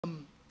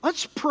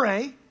Let's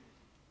pray,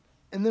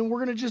 and then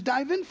we're going to just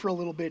dive in for a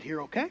little bit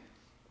here, okay?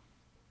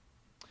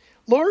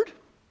 Lord,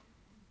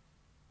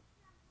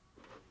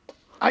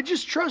 I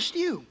just trust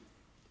you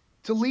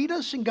to lead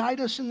us and guide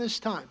us in this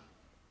time.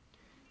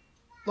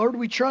 Lord,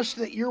 we trust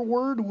that your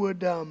word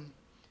would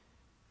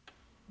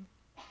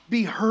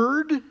be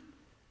heard,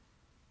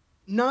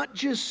 not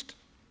just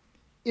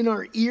in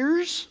our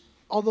ears,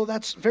 although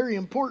that's very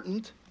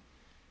important,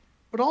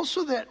 but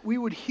also that we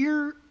would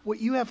hear what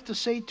you have to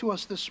say to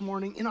us this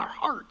morning in our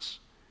hearts,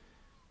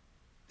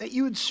 that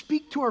you would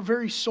speak to our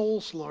very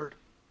souls, Lord.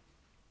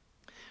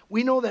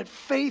 We know that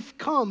faith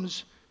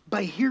comes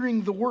by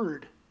hearing the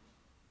word.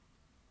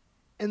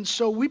 And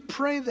so we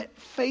pray that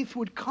faith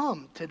would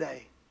come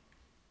today.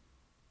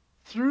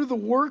 Through the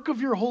work of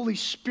your Holy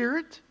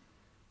Spirit,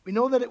 we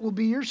know that it will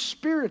be your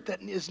Spirit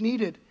that is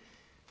needed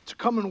to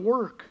come and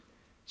work.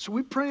 So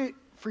we pray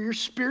for your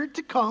Spirit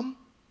to come,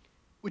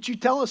 which you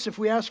tell us if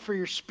we ask for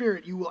your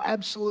Spirit, you will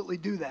absolutely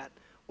do that.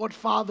 What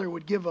father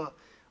would give a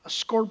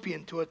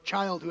scorpion to a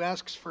child who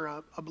asks for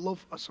a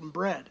loaf of some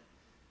bread?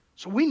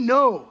 So we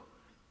know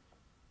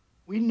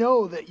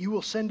that you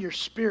will send your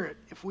Spirit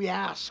if we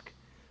ask.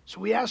 So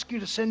we ask you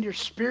to send your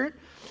Spirit.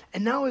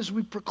 And now as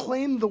we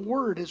proclaim the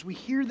word, as we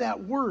hear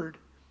that word,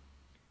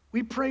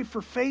 we pray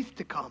for faith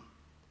to come.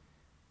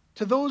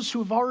 To those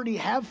who already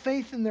have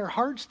faith in their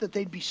hearts, that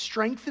they'd be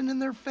strengthened in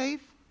their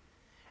faith.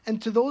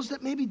 And to those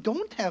that maybe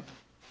don't have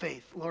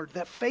faith, Lord,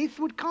 that faith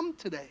would come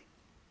today.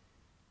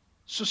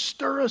 So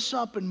stir us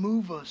up and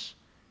move us.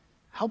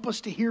 Help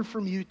us to hear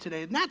from you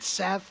today. And that's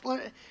Seth.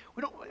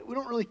 We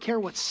don't really care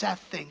what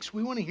Seth thinks.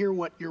 We want to hear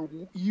what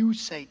you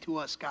say to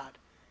us, God,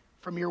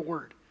 from your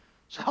word.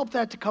 So help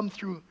that to come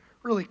through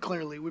really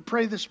clearly. We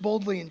pray this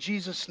boldly in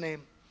Jesus'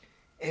 name.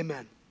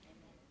 Amen.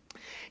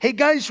 Hey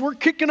guys, we're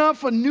kicking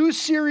off a new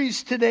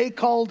series today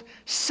called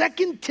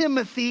 2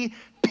 Timothy,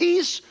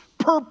 Peace,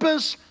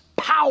 Purpose,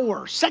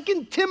 Power.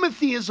 2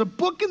 Timothy is a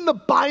book in the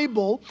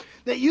Bible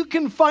that you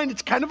can find.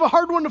 It's kind of a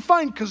hard one to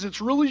find because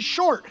it's really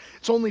short.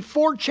 It's only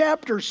 4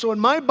 chapters. So in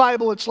my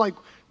Bible, it's like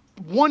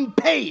 1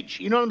 page.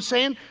 You know what I'm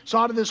saying? So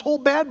out of this whole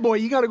bad boy,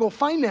 you got to go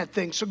find that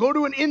thing. So go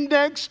to an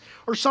index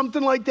or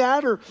something like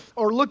that or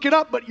look it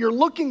up. But you're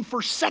looking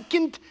for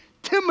 2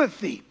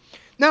 Timothy.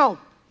 Now,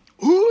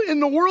 who in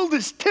the world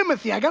is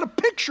Timothy? I got a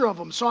picture of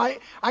him. So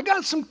I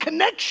got some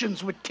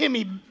connections with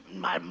Timmy,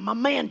 my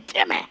man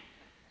Timmy.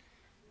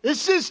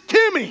 This is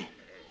Timmy,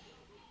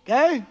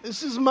 okay?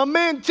 This is my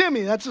man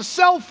Timmy. That's a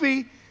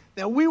selfie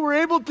that we were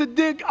able to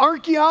dig.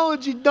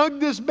 Archaeology dug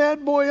this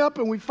bad boy up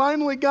and we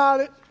finally got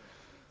it.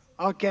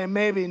 Okay,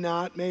 maybe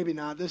not.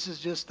 This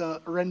is just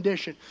a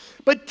rendition.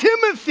 But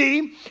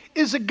Timothy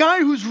is a guy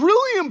who's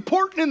really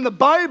important in the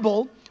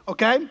Bible,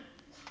 okay?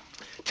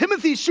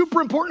 Timothy's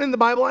super important in the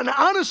Bible, and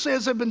honestly,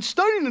 as I've been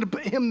studying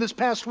him this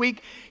past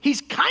week,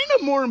 he's kind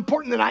of more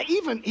important than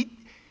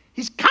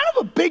he's kind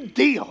of a big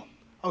deal,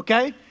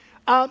 okay?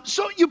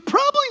 So you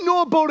probably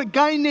know about a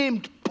guy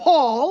named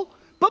Paul,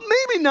 but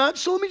maybe not,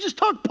 so let me just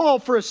talk Paul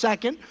for a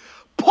second.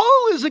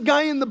 Paul is a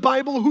guy in the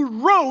Bible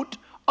who wrote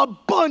a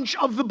bunch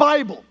of the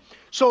Bible.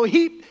 So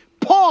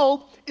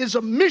Paul is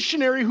a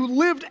missionary who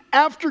lived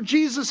after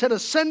Jesus had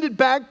ascended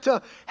back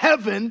to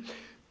heaven.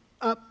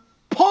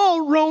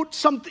 Paul wrote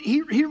something.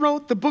 He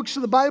wrote the books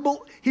of the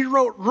Bible. He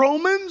wrote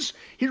Romans.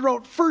 He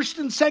wrote 1st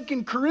and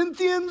 2nd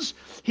Corinthians.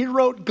 He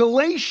wrote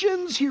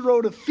Galatians. He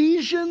wrote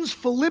Ephesians,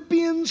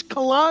 Philippians,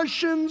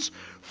 Colossians,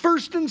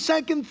 1st and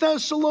 2nd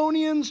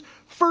Thessalonians,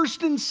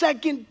 1st and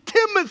 2nd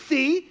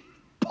Timothy.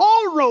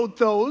 Paul wrote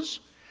those.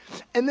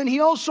 And then he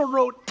also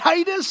wrote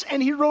Titus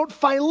and he wrote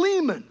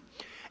Philemon.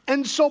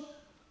 And so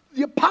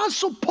the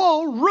Apostle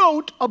Paul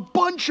wrote a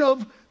bunch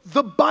of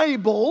the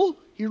Bible.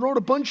 He wrote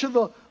a bunch of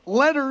the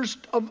letters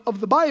of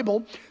the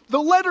Bible. The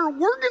letter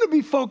we're going to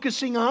be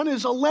focusing on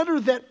is a letter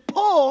that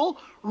Paul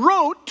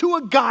wrote to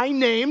a guy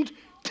named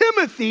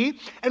Timothy.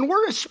 And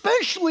we're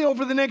especially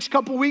over the next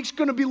couple weeks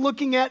going to be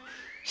looking at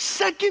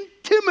 2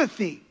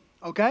 Timothy.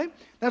 Okay?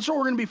 That's what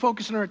we're going to be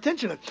focusing our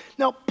attention on.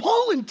 Now,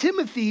 Paul and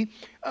Timothy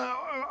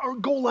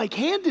go like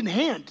hand in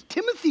hand.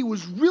 Timothy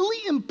was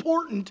really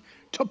important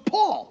to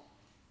Paul.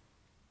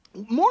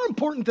 More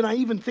important than I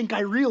even think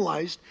I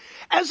realized.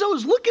 As I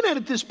was looking at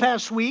it this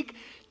past week,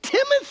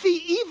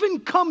 Timothy even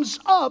comes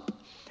up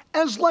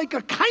as like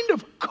a kind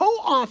of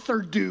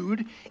co-author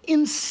dude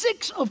in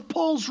 6 of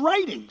Paul's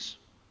writings.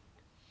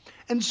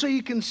 And so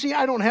you can see,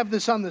 I don't have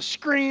this on the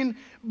screen,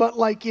 but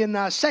like in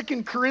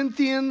 2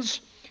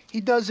 Corinthians,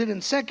 he does it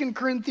in 2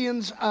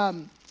 Corinthians.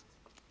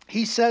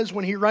 He says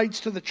when he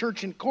writes to the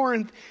church in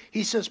Corinth,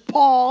 he says,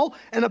 Paul,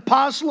 an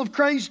apostle of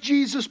Christ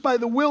Jesus by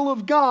the will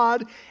of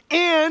God,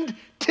 and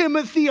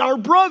Timothy, our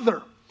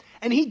brother.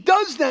 And he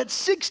does that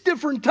 6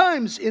 different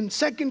times in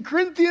 2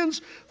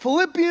 Corinthians,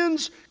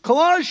 Philippians,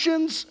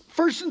 Colossians,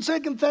 1st and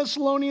 2nd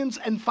Thessalonians,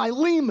 and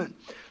Philemon.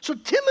 So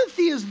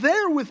Timothy is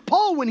there with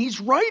Paul when he's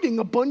writing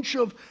a bunch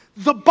of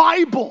the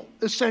Bible,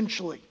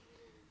 essentially.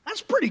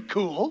 That's pretty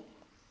cool.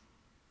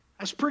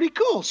 That's pretty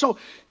cool. So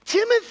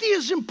Timothy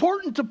is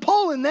important to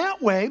Paul in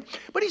that way,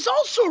 but he's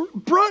also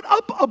brought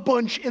up a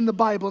bunch in the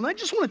Bible. And I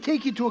just want to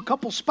take you to a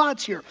couple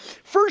spots here.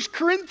 1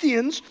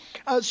 Corinthians,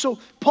 so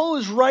Paul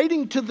is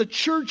writing to the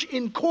church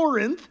in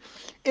Corinth.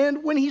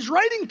 And when he's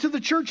writing to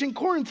the church in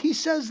Corinth, he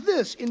says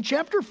this in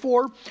chapter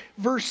 4,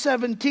 verse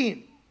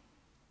 17.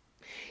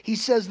 He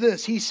says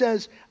this, he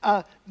says,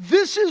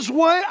 this is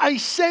why I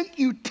sent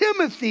you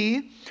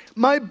Timothy,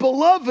 my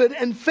beloved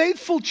and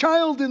faithful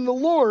child in the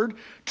Lord,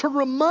 to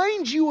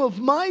remind you of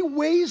my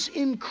ways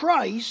in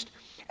Christ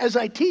as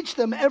I teach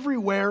them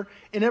everywhere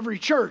in every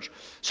church.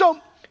 So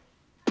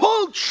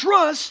Paul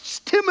trusts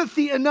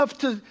Timothy enough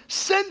to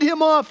send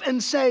him off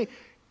and say,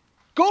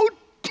 go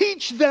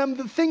teach them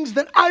the things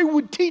that I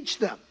would teach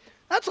them.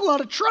 That's a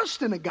lot of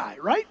trust in a guy,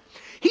 right?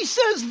 He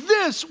says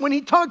this when he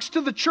talks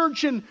to the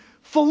church in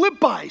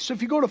Philippi. So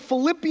if you go to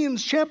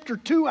Philippians chapter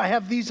 2, I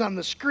have these on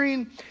the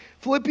screen.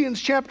 Philippians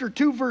chapter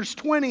 2, verse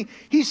 20,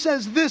 he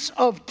says this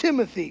of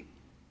Timothy.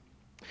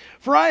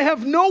 For I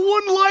have no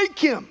one like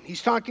him.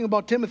 He's talking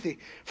about Timothy.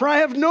 For I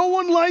have no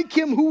one like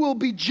him who will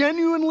be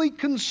genuinely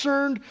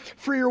concerned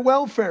for your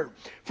welfare.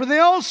 For they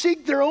all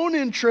seek their own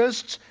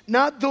interests,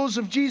 not those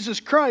of Jesus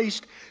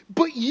Christ.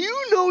 But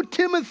you know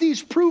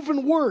Timothy's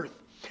proven worth.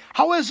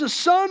 How as a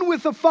son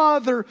with a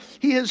father,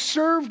 he has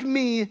served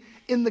me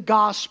in the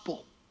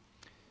gospel.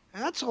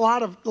 And that's a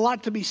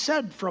lot to be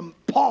said from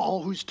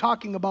Paul, who's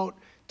talking about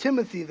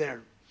Timothy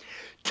there.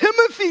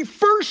 Timothy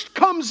first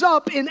comes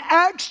up in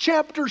Acts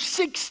chapter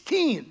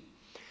 16.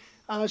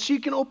 So you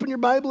can open your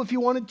Bible if you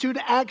wanted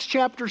to Acts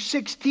chapter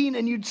 16,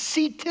 and you'd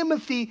see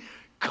Timothy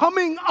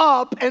coming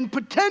up and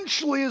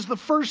potentially as the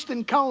first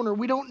encounter.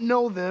 We don't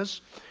know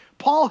this.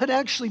 Paul had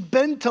actually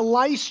been to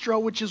Lystra,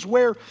 which is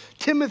where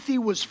Timothy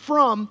was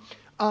from,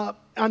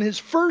 on his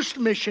first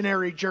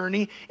missionary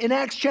journey. In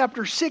Acts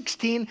chapter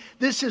 16,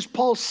 this is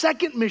Paul's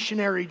second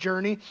missionary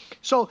journey.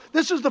 So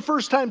this is the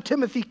first time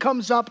Timothy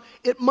comes up.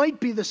 It might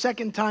be the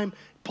second time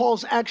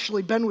Paul's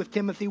actually been with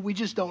Timothy. We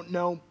just don't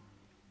know.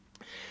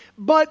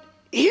 But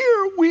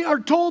here we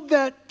are told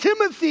that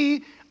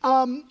Timothy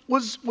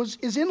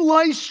is in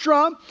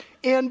Lystra,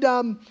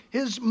 and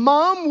his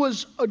mom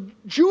was a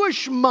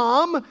Jewish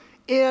mom,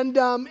 and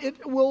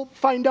we'll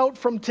find out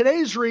from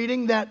today's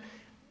reading that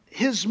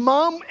his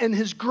mom and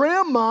his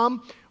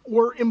grandmom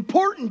were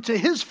important to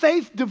his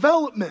faith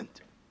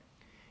development.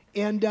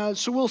 And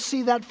so we'll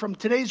see that from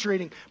today's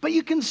reading. But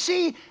you can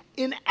see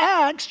in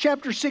Acts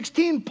chapter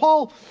 16,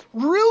 Paul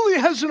really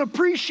has an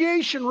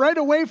appreciation right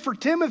away for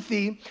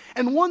Timothy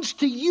and wants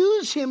to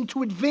use him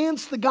to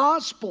advance the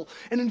gospel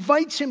and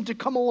invites him to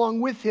come along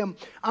with him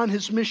on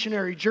his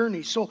missionary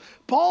journey. So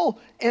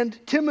Paul and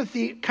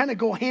Timothy kind of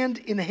go hand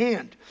in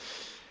hand.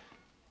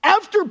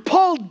 After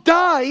Paul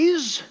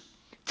dies,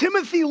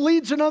 Timothy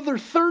leads another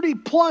 30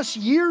 plus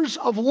years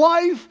of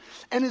life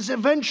and is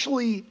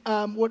eventually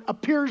what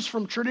appears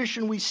from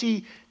tradition we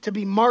see to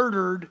be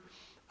martyred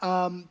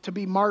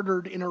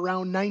in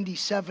around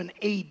 97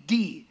 AD.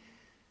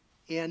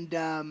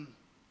 And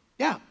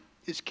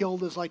is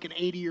killed as like an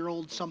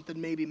 80-year-old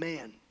something maybe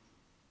man.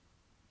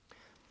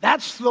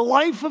 That's the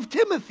life of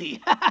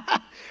Timothy.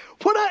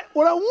 What I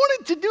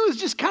wanted to do is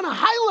just kind of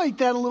highlight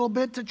that a little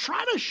bit to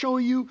try to show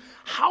you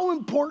how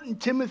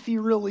important Timothy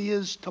really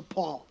is to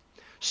Paul.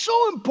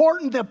 So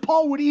important that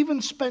Paul would even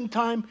spend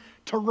time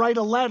to write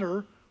a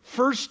letter,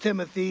 1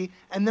 Timothy,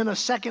 and then a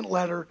second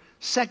letter,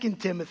 2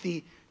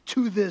 Timothy,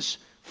 to this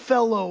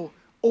fellow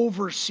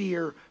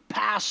overseer,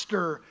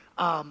 pastor,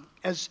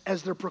 as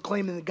they're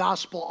proclaiming the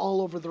gospel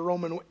all over the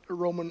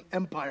Roman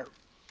Empire.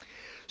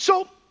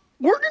 So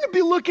we're going to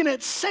be looking at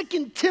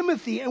 2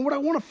 Timothy, and what I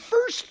want to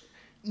first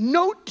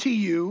note to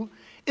you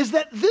is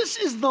that this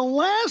is the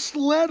last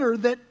letter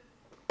that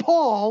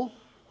Paul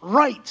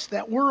writes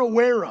that we're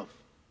aware of.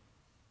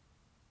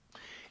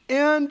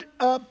 And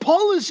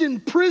Paul is in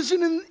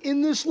prison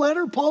in this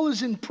letter. Paul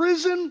is in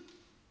prison.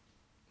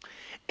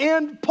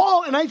 And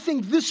I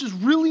think this is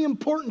really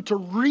important to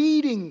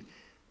reading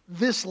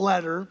this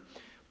letter,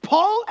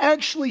 Paul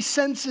actually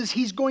senses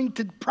he's going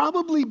to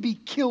probably be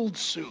killed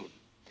soon.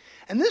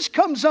 And this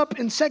comes up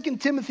in 2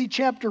 Timothy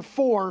chapter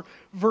 4,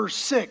 verse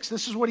 6.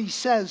 This is what he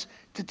says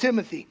to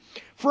Timothy.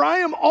 For I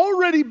am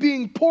already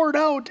being poured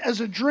out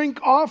as a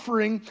drink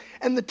offering,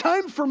 and the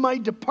time for my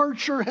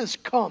departure has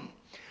come.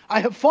 I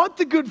have fought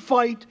the good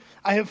fight.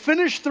 I have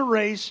finished the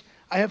race.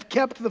 I have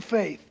kept the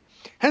faith.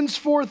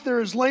 Henceforth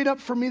there is laid up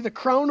for me the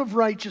crown of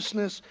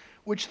righteousness,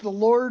 which the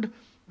Lord,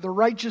 the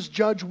righteous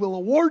judge, will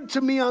award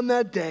to me on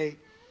that day.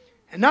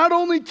 And not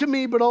only to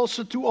me, but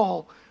also to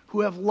all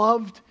who have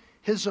loved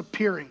his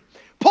appearing.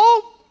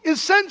 Paul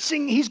is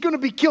sensing he's going to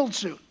be killed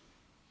soon.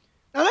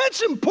 Now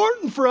that's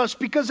important for us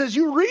because as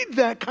you read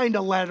that kind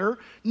of letter,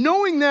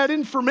 knowing that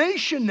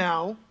information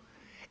now,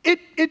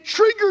 it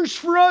triggers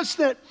for us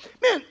that,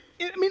 man,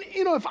 I mean,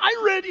 you know,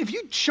 if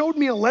you showed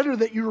me a letter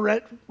that you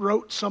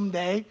wrote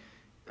someday,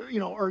 you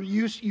know, or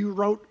you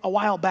wrote a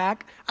while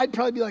back, I'd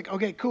probably be like,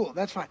 okay, cool,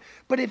 that's fine.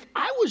 But if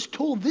I was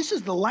told this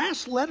is the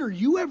last letter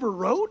you ever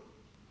wrote,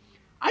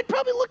 I'd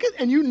probably look at,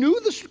 and you knew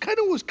this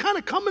was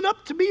coming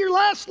up to be your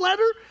last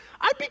letter,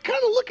 I'd be kind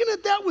of looking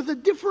at that with a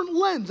different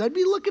lens. I'd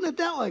be looking at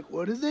that like,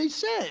 what did they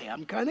say?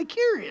 I'm kind of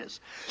curious.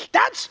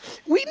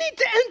 We need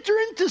to enter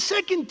into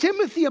 2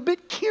 Timothy a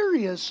bit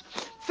curious,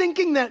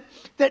 thinking that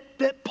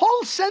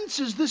Paul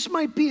senses this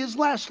might be his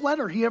last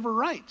letter he ever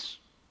writes.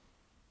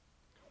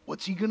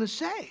 What's he going to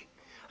say?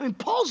 I mean,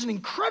 Paul's an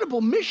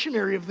incredible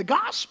missionary of the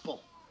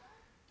gospel.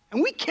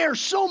 And we care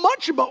so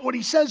much about what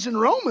he says in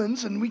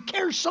Romans, and we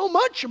care so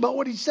much about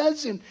what he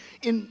says in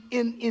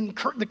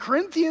the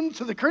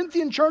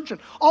Corinthian church and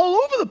all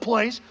over the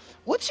place.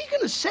 What's he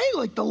going to say,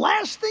 like the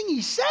last thing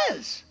he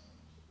says?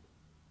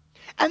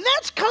 And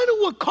that's kind of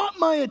what caught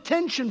my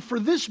attention for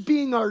this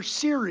being our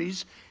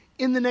series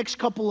in the next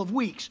couple of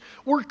weeks.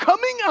 We're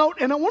coming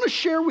out, and I want to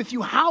share with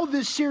you how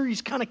this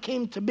series kind of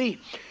came to be.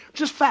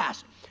 Just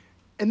fast.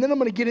 And then I'm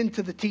going to get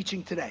into the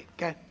teaching today,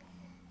 okay?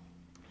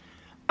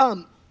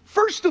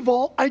 First of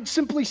all, I'd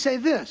simply say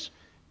this.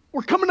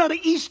 We're coming out of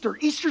Easter.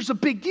 Easter's a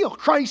big deal.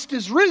 Christ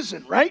is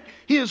risen, right?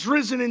 He is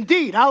risen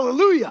indeed.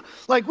 Hallelujah.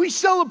 Like we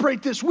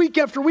celebrate this week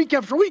after week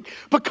after week.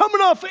 But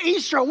coming off of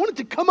Easter, I wanted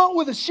to come out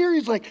with a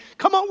series, like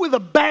come out with a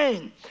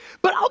bang.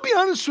 But I'll be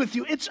honest with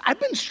you, I've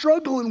been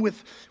struggling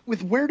with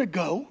where to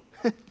go,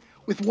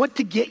 with what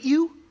to get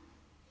you.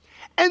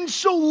 And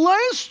so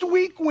last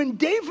week when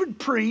David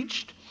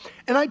preached,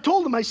 and I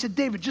told him, I said,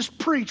 David, just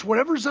preach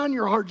whatever's on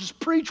your heart. Just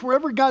preach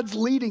wherever God's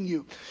leading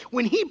you.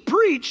 When he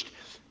preached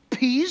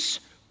peace,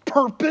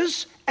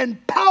 purpose,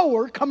 and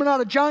power coming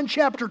out of John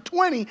chapter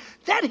 20,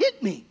 that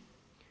hit me.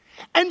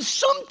 And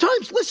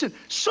sometimes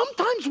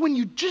when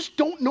you just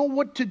don't know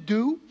what to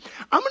do,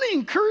 I'm going to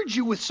encourage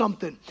you with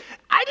something.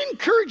 I'd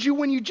encourage you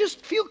when you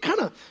just feel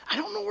I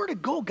don't know where to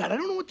go, God. I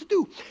don't know what to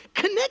do.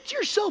 Connect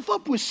yourself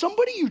up with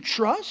somebody you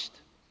trust.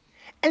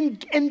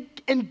 And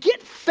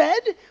get fed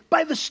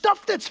by the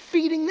stuff that's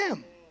feeding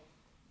them.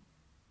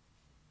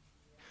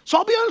 So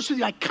I'll be honest with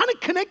you, I kind of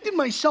connected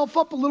myself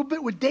up a little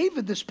bit with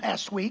David this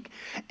past week.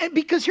 And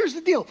because here's the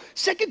deal,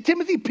 2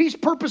 Timothy, peace,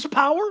 purpose,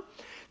 power,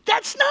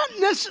 that's not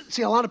necessary.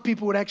 See, a lot of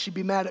people would actually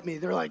be mad at me.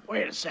 They're like,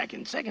 wait a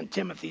second, 2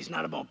 Timothy's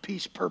not about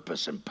peace,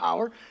 purpose, and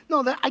power.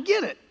 No, I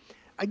get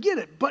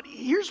it. But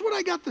here's what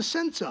I got the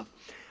sense of.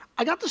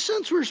 I got the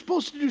sense we were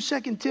supposed to do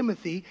 2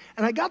 Timothy,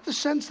 and I got the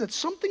sense that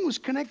something was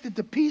connected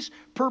to peace,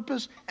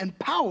 purpose, and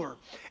power.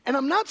 And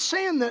I'm not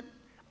saying that,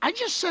 I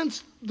just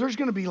sense there's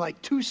going to be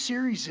like 2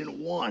 series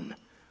in one.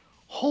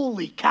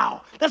 Holy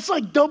cow. That's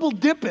like double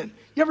dipping.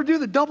 You ever do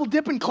the double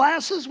dipping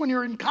classes when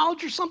you're in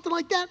college or something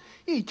like that?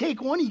 You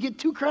take one, you get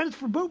 2 credits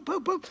for boom,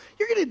 boom, boom.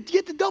 You're going to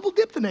get to double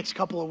dip the next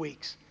couple of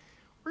weeks.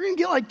 We're going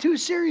to get like 2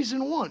 series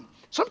in one.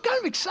 So I'm kind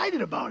of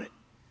excited about it.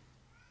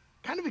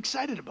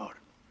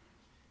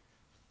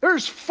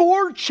 There's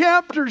 4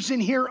 chapters in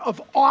here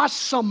of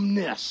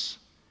awesomeness.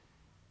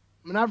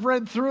 I mean, I've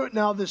read through it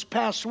now this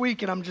past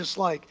week, and I'm just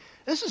like,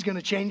 this is going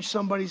to change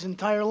somebody's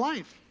entire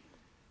life.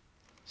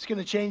 It's going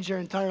to change their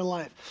entire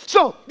life.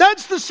 So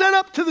that's the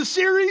setup to the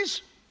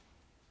series.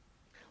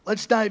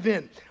 Let's dive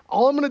in.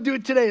 All I'm going to do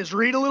today is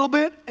read a little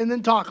bit and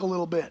then talk a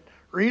little bit.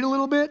 Read a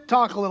little bit,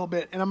 talk a little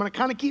bit. And I'm going to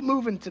kind of keep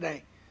moving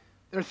today.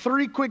 There are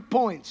 3 quick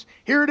points.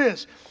 Here it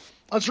is.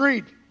 Let's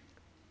read.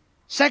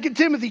 2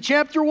 Timothy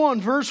chapter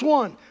 1, verse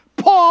 1.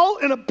 Paul,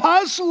 an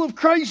apostle of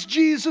Christ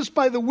Jesus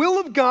by the will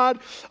of God,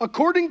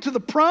 according to the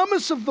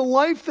promise of the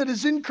life that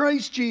is in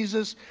Christ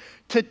Jesus,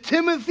 to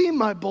Timothy,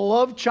 my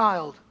beloved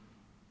child.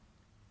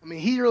 I mean,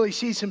 he really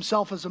sees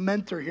himself as a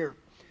mentor here.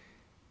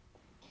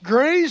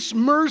 Grace,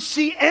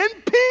 mercy, and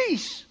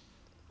peace.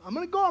 I'm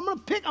going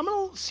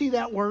to see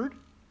that word.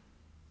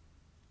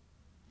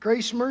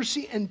 Grace,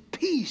 mercy, and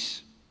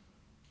peace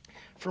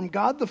from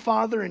God the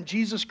Father and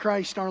Jesus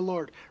Christ our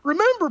Lord.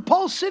 Remember,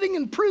 Paul's sitting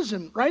in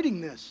prison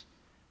writing this.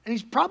 And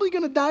he's probably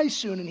going to die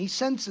soon, and he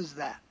senses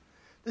that.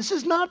 This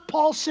is not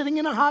Paul sitting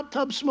in a hot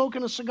tub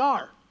smoking a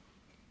cigar.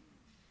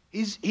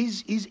 He's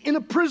in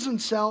a prison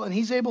cell, and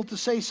he's able to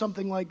say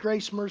something like,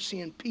 grace,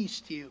 mercy, and peace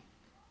to you.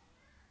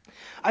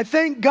 I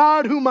thank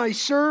God whom I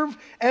serve,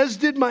 as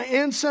did my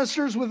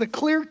ancestors, with a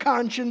clear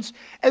conscience,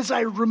 as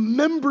I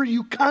remember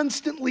you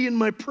constantly in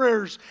my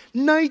prayers,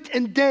 night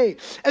and day.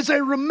 As I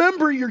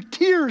remember your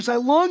tears, I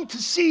long to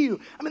see you.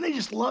 I mean,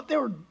 they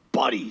were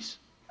buddies.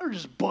 They were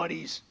just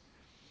buddies.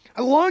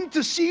 I long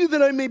to see you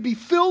that I may be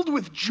filled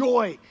with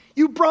joy.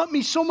 You brought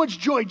me so much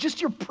joy. Just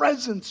your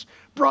presence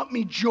brought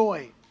me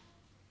joy.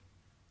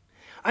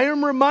 I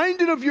am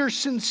reminded of your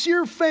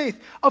sincere faith,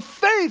 a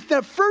faith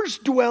that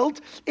first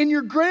dwelt in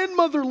your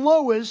grandmother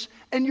Lois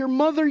and your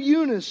mother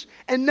Eunice,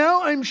 and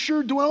now I'm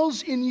sure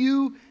dwells in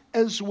you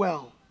as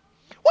well.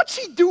 What's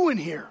he doing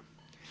here?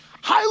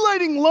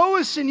 Highlighting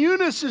Lois and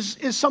Eunice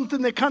is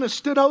something that kind of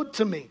stood out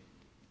to me.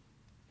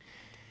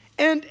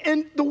 And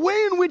the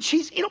way in which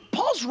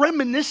Paul's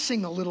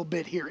reminiscing a little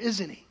bit here,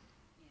 isn't he?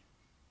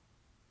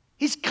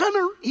 He's kind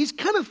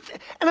of,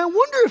 and I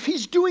wonder if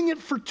he's doing it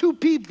for 2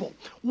 people.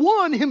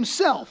 One,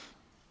 himself.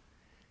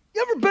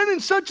 You ever been in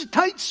such a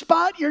tight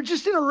spot, you're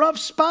just in a rough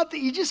spot that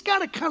you just got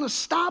to kind of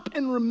stop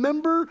and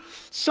remember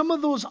some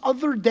of those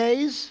other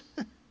days?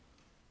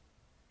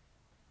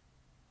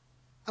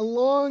 I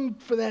long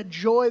for that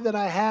joy that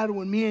I had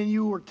when me and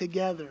you were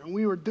together. And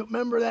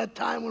remember that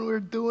time when we were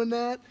doing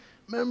that?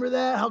 Remember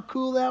that? How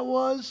cool that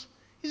was?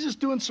 He's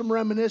just doing some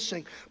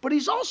reminiscing. But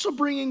he's also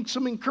bringing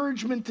some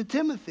encouragement to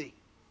Timothy.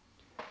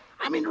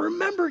 I mean,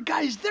 remember,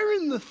 guys, they're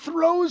in the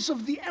throes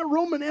of the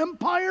Roman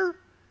Empire.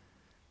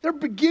 They're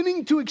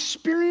beginning to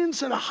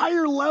experience at a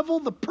higher level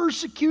the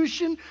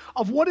persecution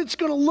of what it's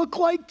going to look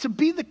like to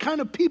be the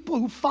kind of people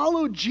who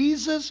follow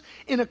Jesus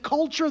in a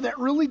culture that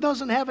really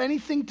doesn't have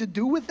anything to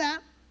do with that.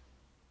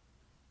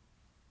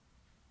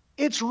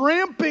 It's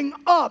ramping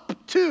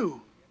up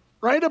too,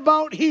 right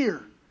about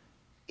here,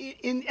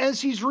 as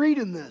he's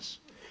reading this.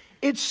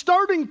 It's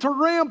starting to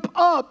ramp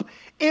up,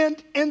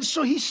 and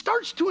so he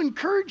starts to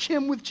encourage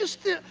him with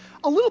just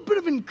a little bit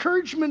of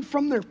encouragement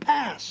from their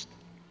past.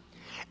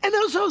 And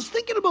as I was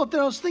thinking about that,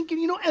 I was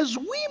thinking, as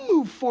we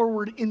move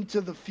forward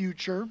into the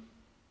future,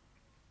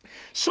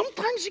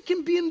 sometimes it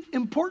can be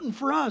important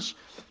for us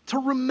to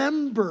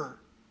remember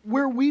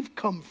where we've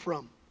come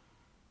from,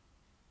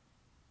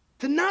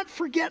 to not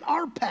forget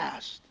our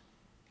past.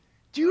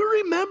 Do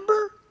you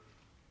remember?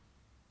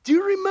 Do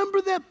you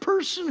remember that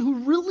person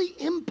who really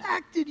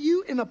impacted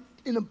you in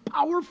a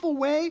powerful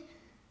way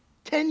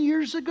 10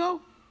 years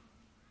ago?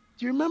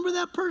 Do you remember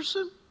that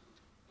person?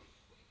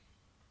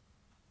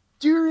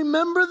 Do you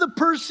remember the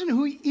person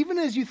who, even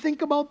as you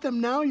think about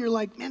them now, you're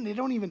like, man, I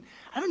don't even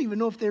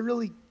know if they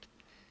really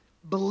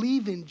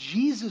believe in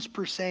Jesus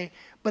per se,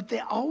 but they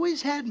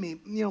always had me,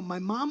 my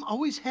mom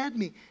always had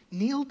me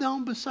kneel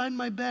down beside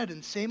my bed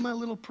and say my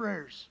little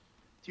prayers.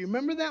 Do you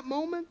remember that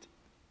moment?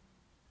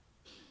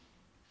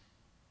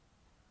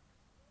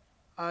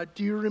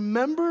 Do you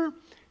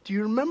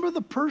remember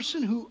the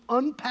person who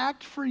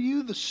unpacked for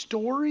you the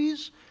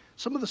stories,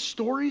 some of the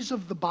stories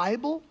of the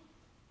Bible?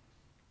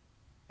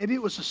 Maybe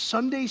it was a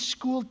Sunday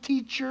school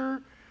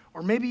teacher,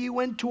 or maybe you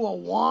went to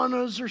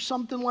Awana's or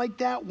something like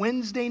that,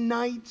 Wednesday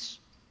nights.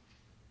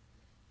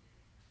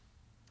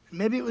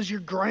 Maybe it was your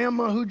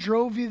grandma who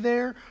drove you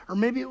there, or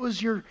maybe it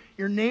was your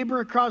neighbor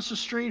across the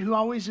street who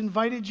always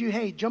invited you,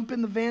 hey, jump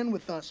in the van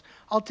with us.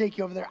 I'll take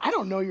you over there. I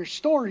don't know your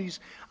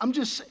stories.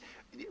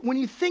 When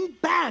you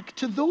think back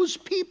to those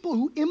people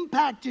who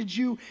impacted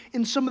you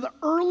in some of the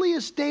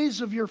earliest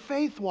days of your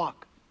faith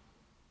walk,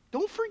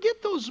 don't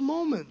forget those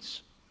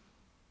moments.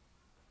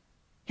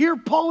 Here,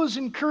 Paul is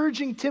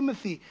encouraging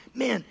Timothy.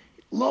 Man,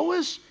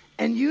 Lois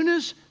and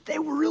Eunice, they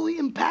were really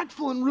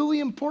impactful and really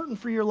important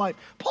for your life.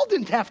 Paul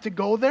didn't have to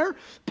go there.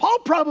 Paul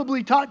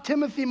probably taught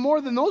Timothy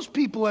more than those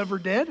people ever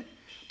did.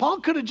 Paul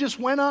could have just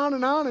went on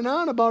and on and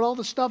on about all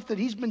the stuff that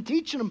he's been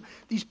teaching them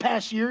these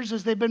past years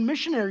as they've been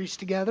missionaries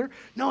together.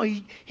 No,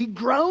 he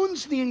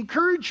grounds the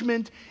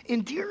encouragement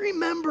in, do you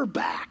remember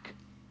back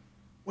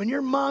when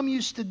your mom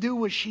used to do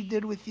what she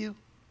did with you?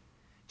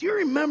 Do you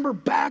remember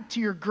back to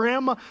your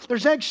grandma?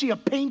 There's actually a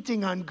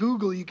painting on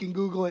Google. You can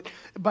Google it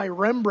by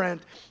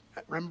Rembrandt.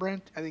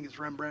 Rembrandt? I think it's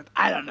Rembrandt.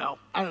 I don't know.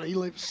 He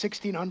lived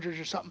 1600s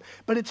or something.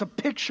 But it's a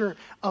picture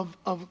of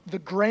the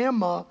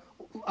grandma,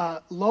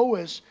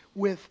 Lois,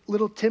 with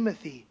little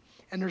Timothy.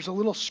 And there's a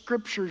little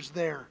scriptures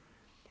there.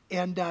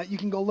 And you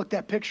can go look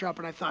that picture up.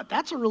 And I thought,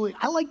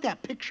 I like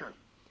that picture.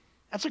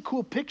 That's a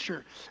cool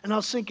picture. And I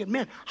was thinking,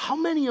 man, how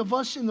many of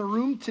us in the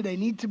room today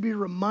need to be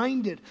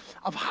reminded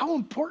of how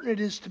important it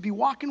is to be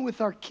walking with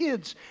our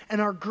kids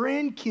and our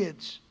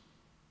grandkids,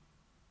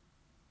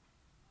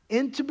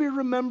 and to be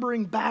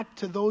remembering back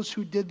to those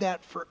who did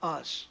that for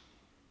us.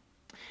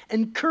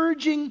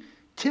 Encouraging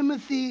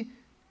Timothy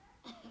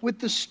with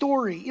the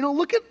story.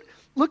 Look at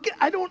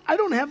I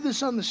don't have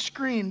this on the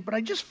screen, but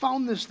I just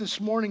found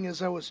this morning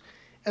as I was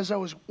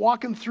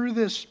walking through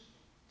this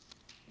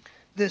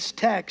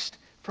text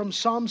from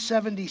Psalm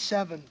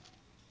 77.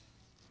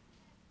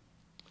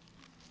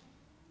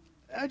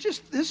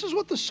 This is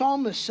what the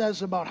psalmist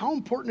says about how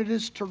important it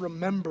is to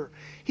remember.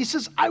 He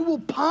says, I will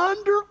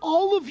ponder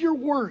all of your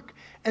work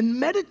and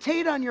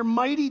meditate on your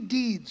mighty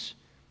deeds.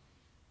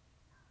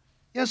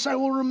 Yes, I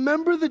will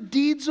remember the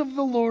deeds of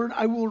the Lord.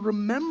 I will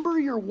remember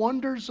your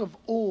wonders of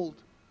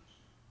old.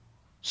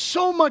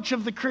 So much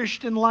of the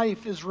Christian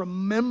life is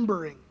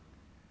remembering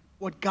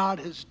what God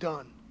has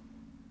done.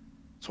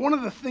 It's one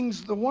of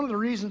the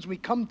reasons we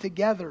come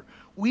together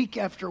week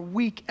after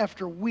week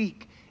after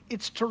week.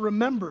 It's to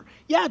remember.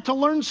 Yeah, to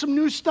learn some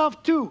new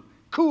stuff too.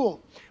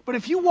 Cool. But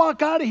if you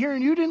walk out of here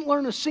and you didn't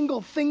learn a single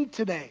thing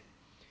today,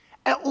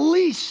 at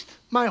least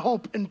my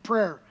hope and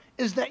prayer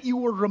is that you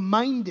were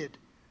reminded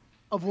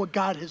of what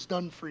God has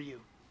done for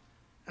you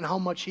and how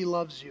much He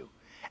loves you.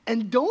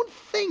 And don't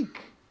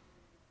think,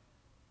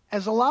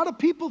 as a lot of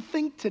people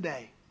think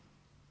today,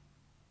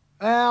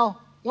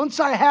 well, once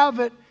I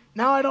have it,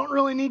 now I don't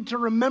really need to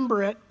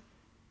remember it.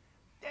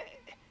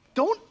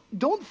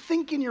 Don't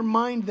think in your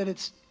mind that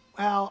it's,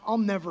 well, I'll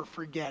never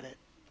forget it.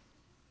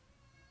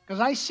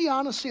 Because I see,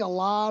 honestly, a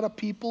lot of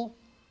people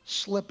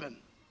slipping.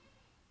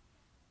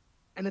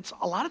 And it's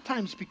a lot of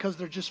times because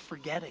they're just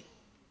forgetting.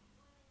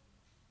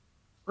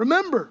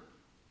 Remember.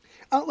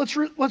 Let's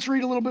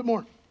read a little bit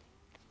more.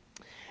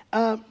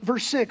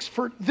 Verse 6,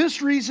 for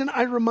this reason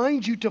I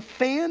remind you to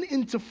fan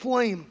into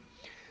flame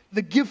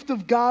the gift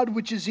of God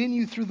which is in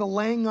you through the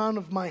laying on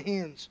of my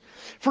hands.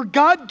 For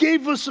God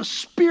gave us a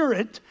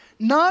spirit,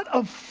 not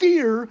of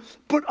fear,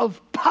 but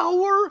of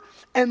power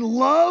and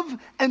love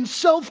and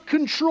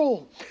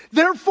self-control.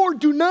 Therefore,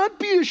 do not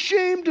be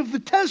ashamed of the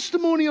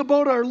testimony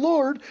about our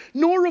Lord,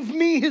 nor of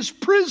me, his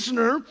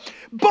prisoner,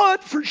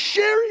 but for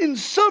share in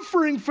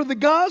suffering for the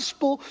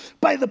gospel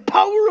by the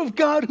power of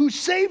God who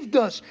saved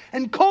us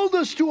and called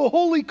us to a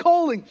holy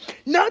calling,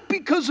 not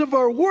because of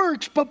our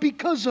works, but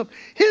because of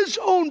his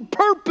own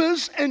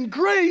purpose and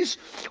grace,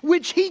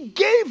 which he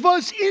gave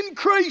us in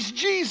Christ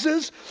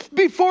Jesus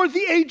before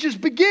the ages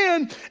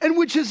began, and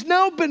which has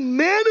now been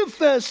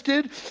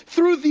manifested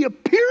through the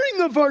appearing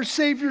of our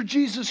Savior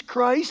Jesus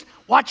Christ.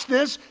 Watch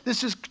this.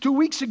 This is 2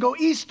 weeks ago,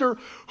 Easter,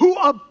 who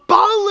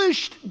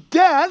abolished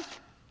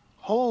death.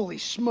 Holy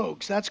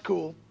smokes, that's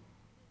cool.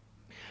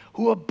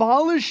 Who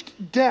abolished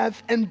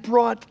death and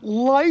brought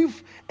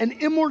life and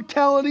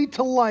immortality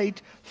to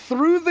light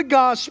through the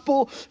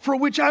gospel, for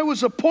which I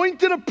was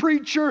appointed a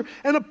preacher,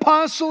 an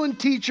apostle, and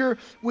teacher,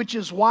 which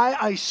is why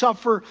I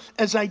suffer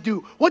as I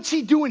do. What's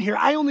he doing here?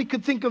 I only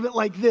could think of it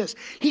like this.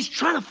 He's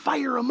trying to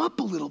fire him up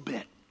a little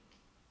bit.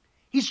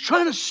 He's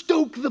trying to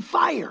stoke the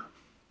fire.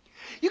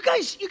 You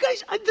guys,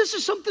 this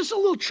is a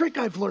little trick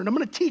I've learned. I'm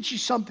going to teach you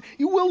something.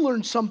 You will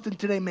learn something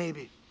today,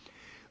 maybe.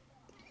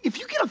 If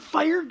you get a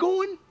fire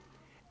going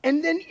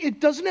and then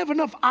it doesn't have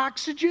enough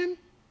oxygen,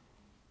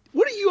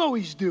 what do you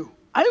always do?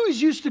 I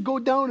always used to go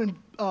down and,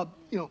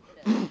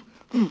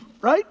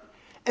 right?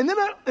 And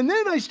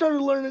then I started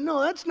learning,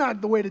 no, that's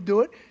not the way to do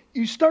it.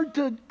 You start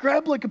to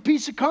grab like a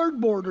piece of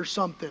cardboard or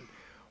something.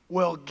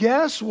 Well,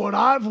 guess what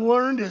I've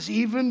learned is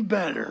even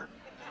better.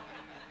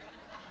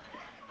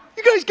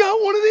 You guys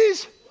got one of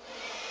these?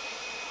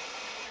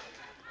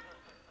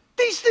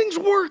 These things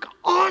work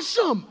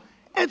awesome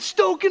at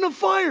stoking a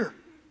fire.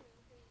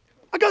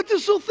 I got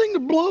this little thing to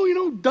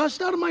blow,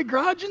 dust out of my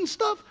garage and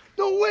stuff.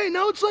 No way,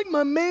 now it's like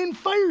my main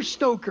fire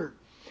stoker.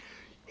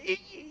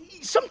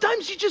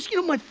 Sometimes you just,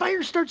 my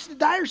fire starts to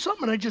die or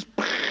something, and I just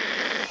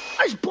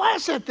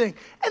blast that thing.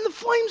 And the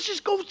flames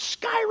just go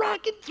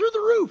skyrocket through the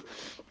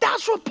roof.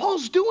 That's what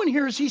Paul's doing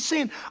here is he's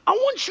saying, I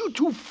want you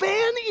to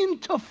fan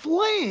into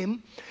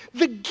flame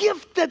the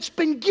gift that's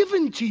been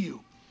given to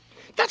you.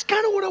 That's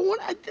kind of what I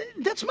want.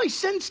 That's my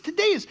sense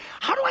today is,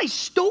 how do I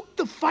stoke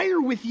the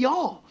fire with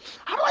y'all?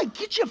 How do I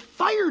get you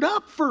fired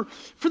up for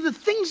the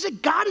things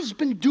that God has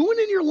been doing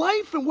in your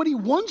life and what he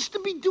wants to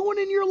be doing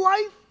in your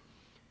life?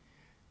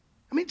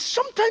 I mean,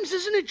 sometimes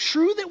isn't it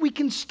true that we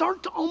can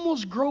start to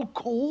almost grow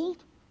cold?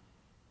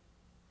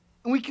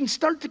 And we can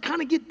start to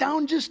kind of get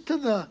down just to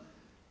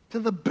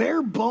the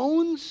bare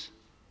bones?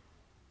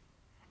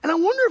 And I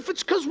wonder if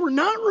it's because we're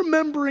not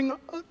remembering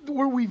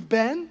where we've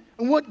been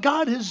and what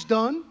God has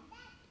done.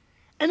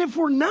 And if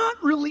we're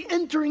not really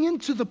entering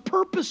into the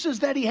purposes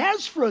that he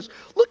has for us.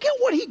 Look at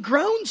what he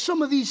grounds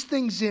some of these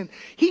things in.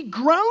 He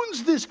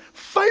grounds this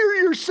fire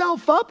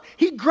yourself up.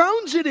 He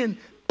grounds it in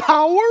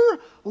power,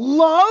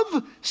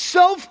 love,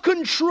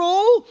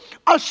 self-control,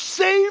 a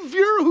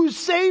Savior who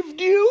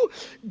saved you,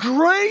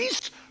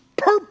 grace,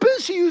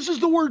 purpose. He uses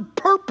the word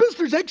purpose.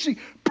 There's actually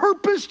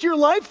purpose to your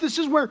life. This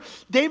is where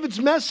David's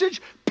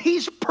message,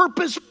 peace,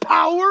 purpose,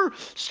 power,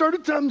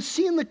 I'm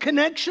seeing the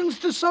connections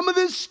to some of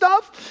this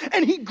stuff.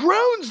 And he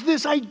grounds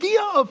this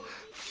idea of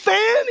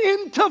fan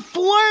into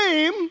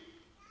flame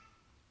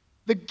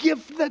the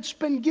gift that's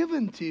been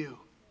given to you.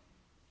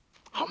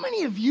 How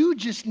many of you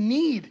just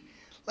need,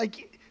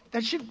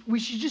 we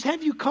should just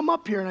have you come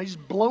up here and I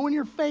just blow in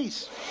your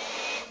face,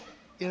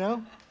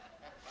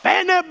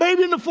 Fan that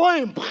baby into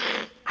flame.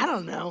 I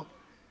don't know.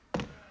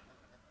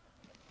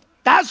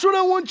 That's what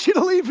I want you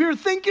to leave here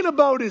thinking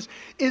about is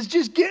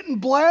just getting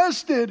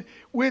blasted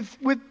with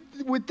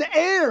the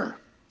air.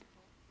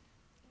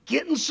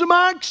 Getting some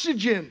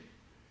oxygen.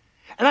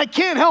 And I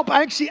can't help,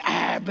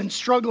 I've been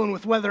struggling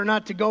with whether or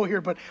not to go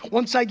here, but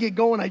once I get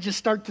going, I just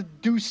start to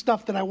do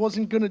stuff that I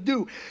wasn't going to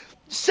do.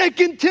 2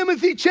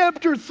 Timothy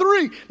chapter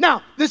 3.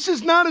 Now, this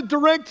is not a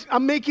direct,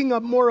 I'm making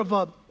more of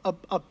a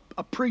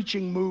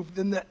preaching move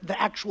than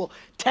the actual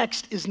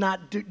text is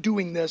not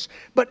doing this.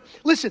 But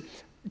listen,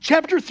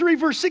 chapter 3,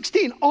 verse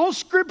 16, all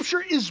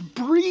scripture is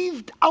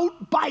breathed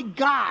out by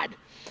God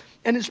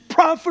and is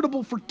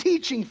profitable for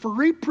teaching, for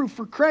reproof,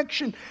 for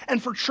correction,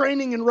 and for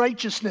training in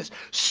righteousness.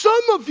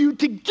 Some of you,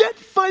 to get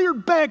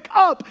fired back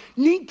up,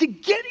 need to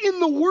get in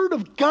the Word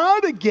of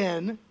God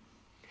again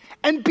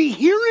and be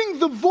hearing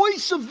the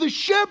voice of the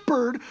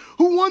shepherd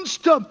who wants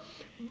to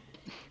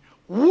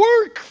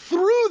work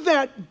through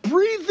that,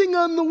 breathing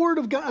on the Word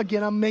of God.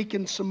 Again, I'm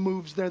making some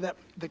moves there that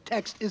the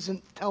text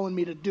isn't telling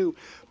me to do.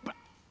 But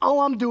all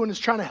I'm doing is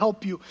trying to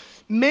help you.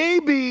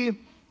 Maybe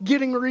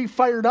getting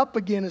re-fired up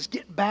again is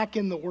get back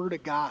in the Word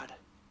of God.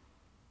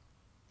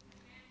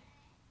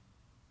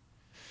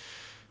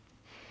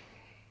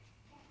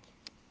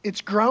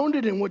 It's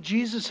grounded in what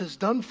Jesus has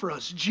done for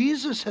us.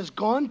 Jesus has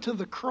gone to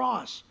the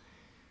cross.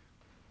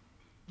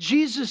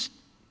 Jesus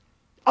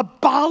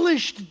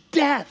abolished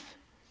death,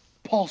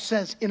 Paul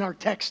says in our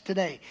text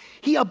today.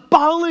 He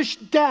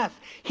abolished death.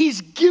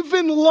 He's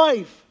given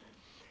life.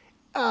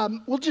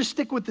 we'll just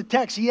stick with the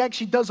text. He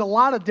actually does a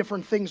lot of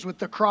different things with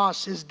the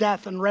cross, his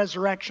death and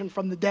resurrection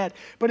from the dead.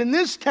 But in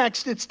this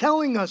text, it's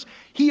telling us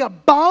he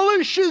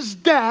abolishes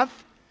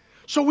death,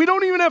 so we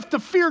don't even have to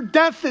fear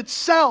death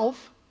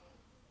itself.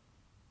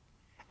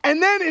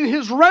 And then in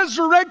his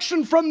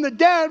resurrection from the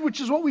dead,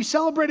 which is what we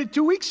celebrated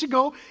 2 weeks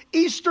ago,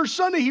 Easter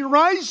Sunday, he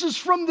rises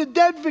from the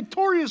dead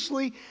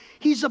victoriously.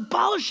 He's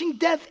abolishing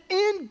death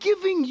and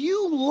giving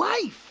you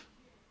life.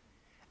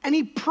 And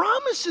he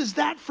promises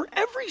that for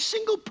every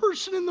single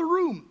person in the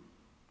room.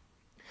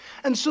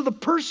 And so the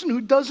person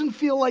who doesn't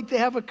feel like they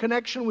have a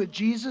connection with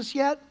Jesus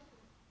yet,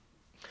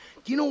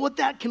 do you know what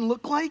that can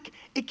look like?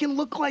 It can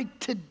look like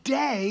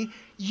today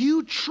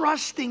you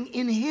trusting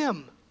in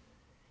him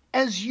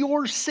as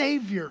your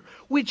Savior,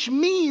 which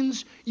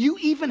means you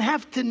even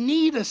have to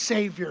need a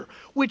Savior,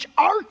 which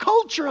our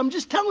culture, I'm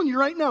just telling you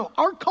right now,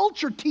 our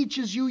culture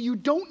teaches you you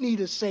don't need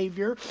a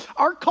Savior.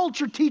 Our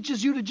culture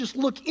teaches you to just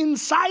look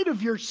inside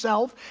of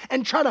yourself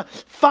and try to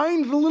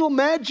find the little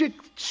magic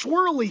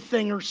swirly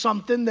thing or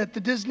something that the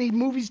Disney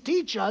movies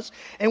teach us.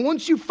 And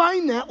once you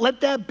find that,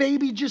 let that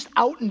baby just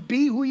out and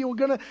be who you're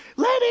going to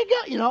let it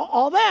go, you know,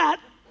 all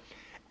that.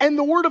 And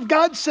the Word of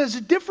God says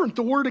it different.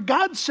 The Word of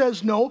God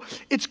says, no,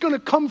 it's going to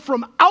come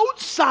from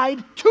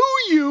outside to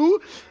you.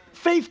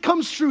 Faith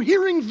comes through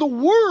hearing the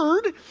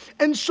Word.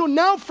 And so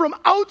now from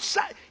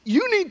outside,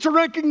 you need to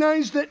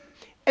recognize that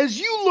as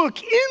you look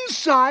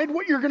inside,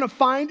 what you're going to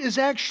find is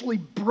actually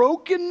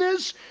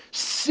brokenness,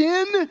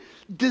 sin,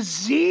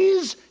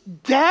 disease,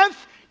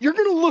 death. You're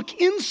going to look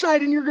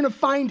inside and you're going to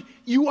find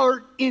you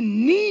are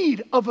in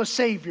need of a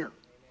Savior.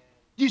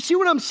 Do you see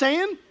what I'm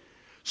saying?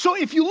 So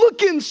if you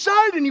look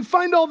inside and you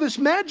find all this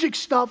magic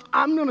stuff,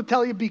 I'm going to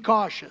tell you, be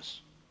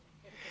cautious.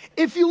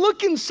 If you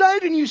look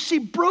inside and you see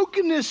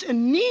brokenness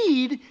and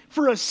need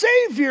for a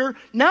Savior,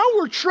 now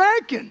we're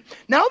tracking.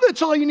 Now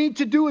that's all you need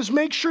to do is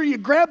make sure you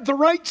grab the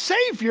right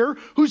Savior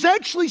who's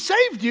actually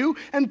saved you.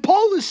 And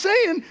Paul is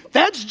saying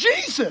that's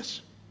Jesus,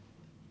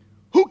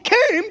 who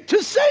came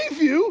to save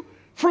you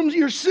from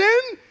your sin,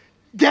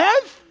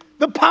 death,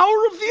 the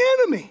power of the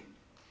enemy.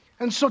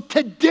 And so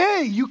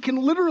today you can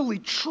literally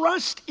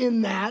trust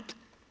in that.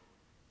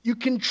 You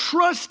can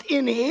trust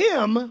in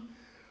him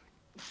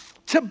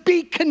to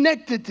be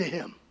connected to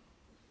him.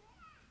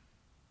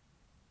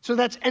 So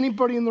that's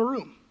anybody in the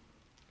room.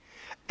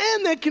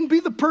 And that can be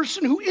the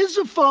person who is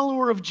a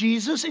follower of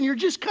Jesus and you're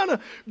just kind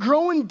of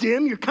growing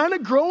dim. You're kind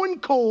of growing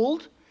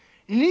cold.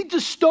 You need to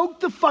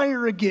stoke the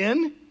fire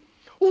again.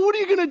 Well, what are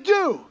you going to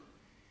do?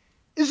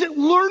 Is it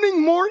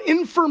learning more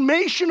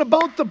information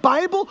about the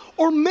Bible?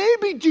 Or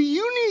maybe do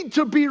you need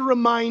to be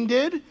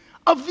reminded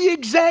of the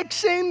exact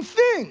same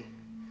thing?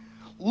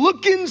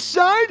 Look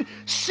inside,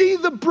 see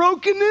the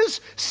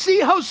brokenness, see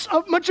how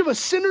much of a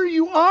sinner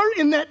you are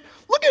in that.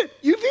 Look at it,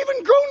 you've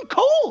even grown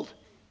cold.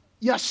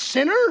 You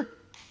sinner?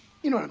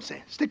 You know what I'm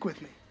saying. Stick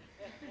with me.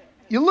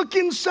 You look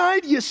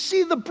inside, you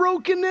see the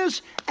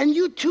brokenness, and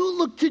you too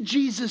look to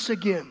Jesus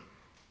again.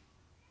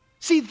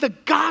 See, the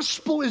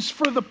gospel is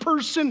for the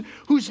person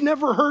who's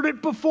never heard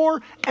it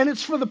before, and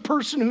it's for the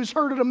person who's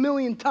heard it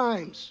 1,000,000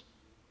 times.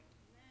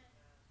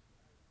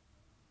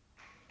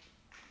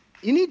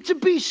 You need to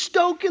be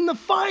stoking the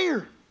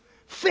fire.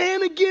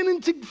 Fan again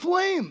into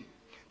flame.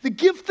 The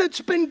gift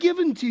that's been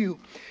given to you.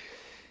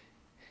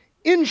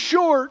 In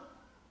short,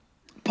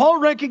 Paul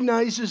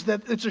recognizes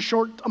that it's a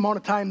short amount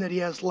of time that he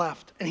has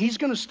left, and he's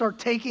going to start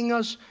taking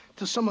us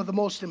to some of the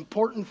most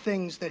important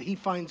things that he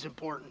finds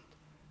important.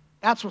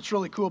 That's what's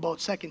really cool about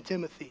 2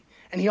 Timothy.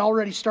 And he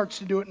already starts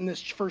to do it in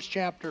this first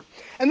chapter.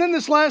 And then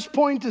this last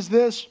point is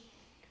this.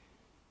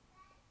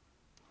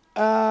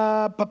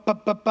 But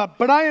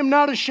I am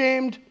not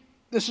ashamed.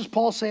 This is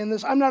Paul saying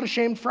this. I'm not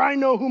ashamed, for I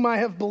know whom I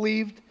have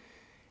believed.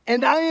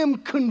 And I am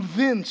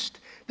convinced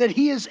that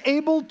he is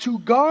able to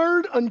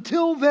guard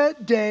until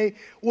that day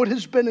what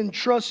has been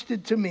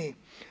entrusted to me.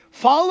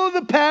 Follow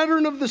the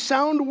pattern of the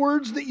sound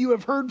words that you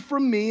have heard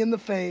from me in the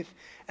faith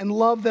and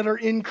love that are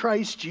in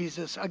Christ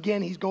Jesus.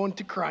 Again, he's going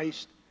to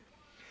Christ.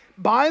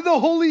 By the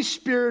Holy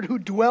Spirit who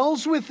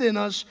dwells within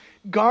us,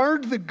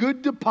 guard the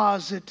good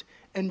deposit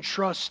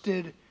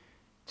entrusted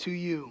to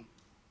you.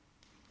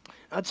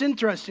 That's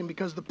interesting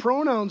because the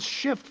pronouns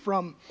shift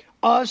from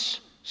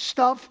us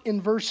stuff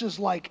in verses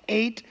like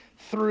 8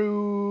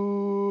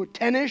 through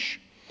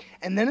 10-ish.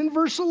 And then in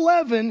verse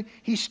 11,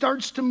 he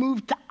starts to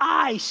move to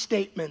I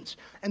statements.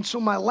 And so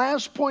my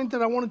last point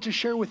that I wanted to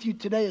share with you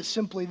today is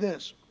simply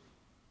this.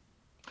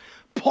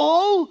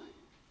 Paul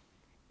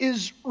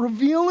is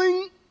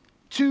revealing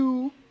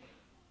to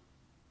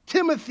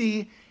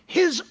Timothy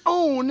his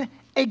own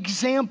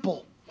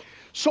example.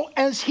 So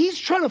as he's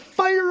trying to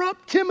fire up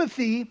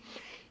Timothy,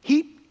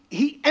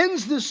 he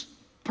ends this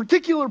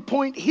particular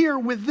point here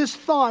with this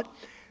thought,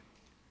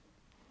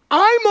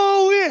 I'm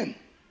all in.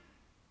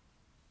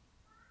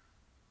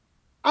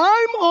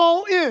 I'm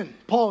all in,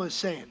 Paul is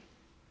saying.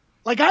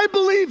 Like, I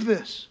believe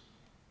this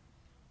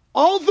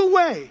all the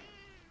way.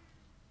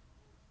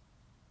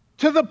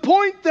 To the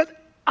point that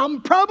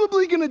I'm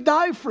probably going to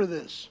die for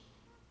this.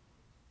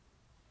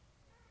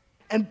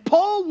 And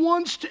Paul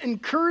wants to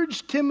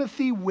encourage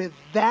Timothy with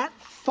that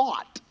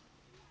thought,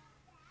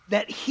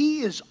 that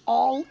he is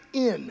all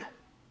in.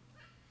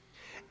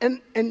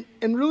 And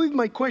really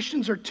my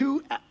questions are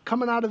two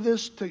coming out of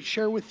this to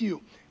share with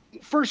you.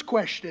 First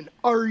question,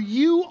 are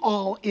you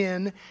all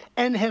in,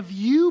 and have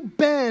you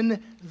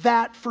been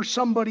that for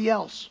somebody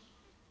else?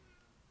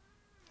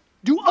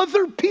 Do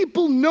other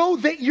people know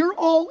that you're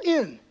all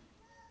in?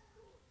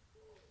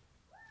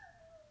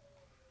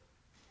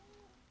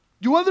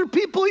 Do other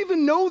people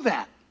even know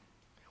that?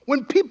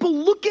 When people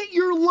look at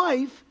your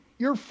life,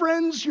 your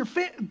friends,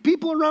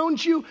 people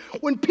around you,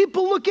 when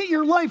people look at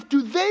your life,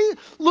 do they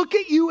look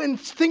at you and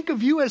think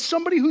of you as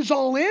somebody who's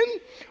all in?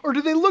 Or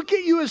do they look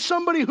at you as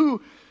somebody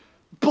who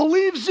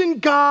believes in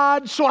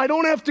God so I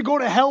don't have to go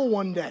to hell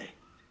one day?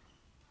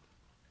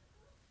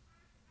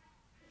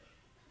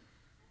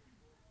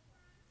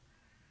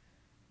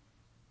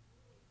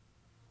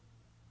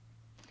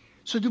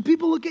 So do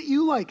people look at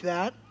you like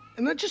that?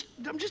 And I'm just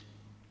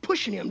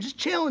pushing you. I'm just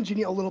challenging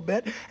you a little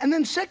bit. And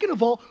then second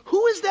of all,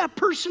 who is that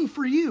person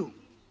for you?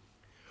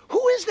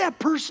 Who is that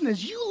person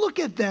as you look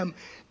at them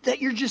that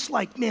you're just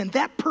like, man,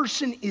 that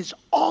person is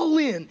all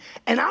in.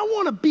 And I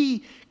want to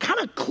be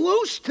kind of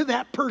close to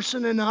that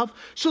person enough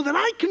so that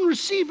I can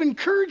receive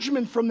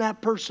encouragement from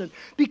that person.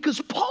 Because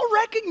Paul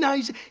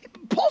recognizes,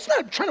 Paul's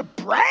not trying to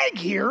brag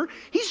here.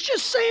 He's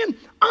just saying,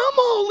 I'm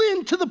all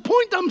in to the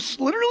point I'm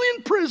literally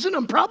in prison.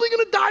 I'm probably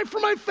going to die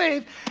for my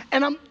faith.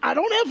 And I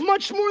don't have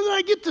much more than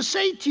I get to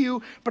say to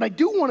you. But I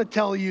do want to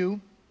tell you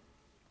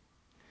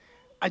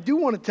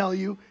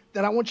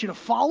that I want you to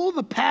follow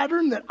the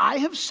pattern that I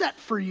have set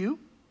for you.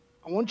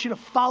 I want you to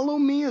follow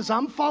me as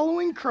I'm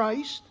following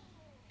Christ.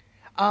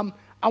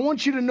 I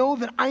want you to know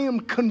that I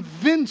am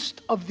convinced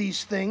of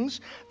these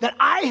things, that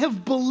I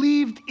have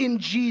believed in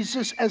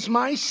Jesus as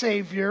my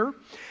Savior.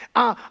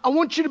 I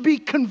want you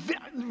to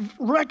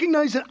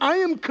recognize that I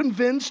am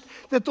convinced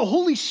that the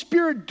Holy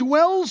Spirit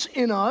dwells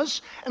in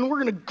us, and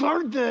we're going to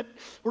guard that.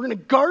 We're going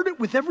to guard it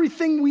with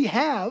everything we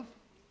have,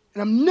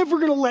 and I'm never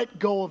going to let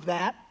go of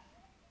that.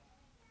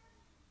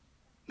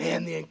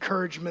 Man, the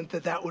encouragement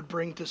that would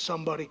bring to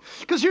somebody.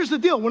 Because here's the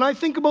deal. When I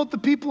think about the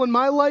people in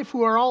my life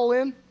who are all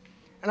in,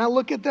 and I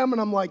look at them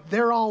and I'm like,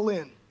 they're all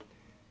in.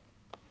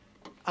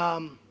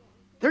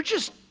 They're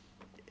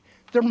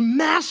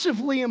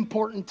massively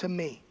important to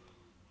me.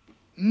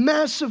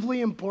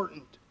 Massively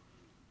important.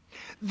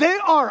 They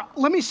are,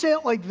 let me say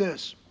it like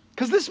this,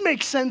 because this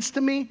makes sense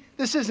to me.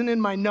 This isn't in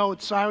my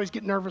notes, so I always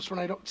get nervous when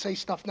I don't say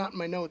stuff not in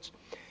my notes.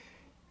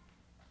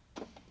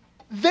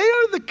 They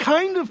are the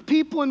kind of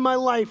people in my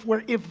life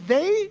where if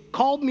they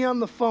called me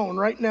on the phone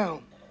right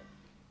now,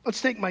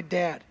 let's take my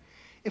dad.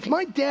 If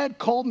my dad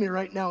called me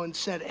right now and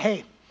said,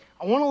 hey,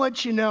 I want to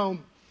let you know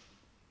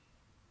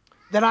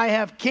that I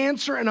have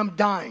cancer and I'm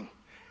dying.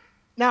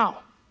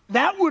 Now,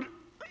 that would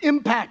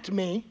impact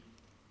me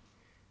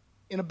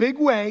in a big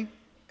way,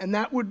 and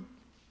that would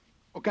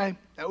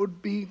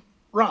be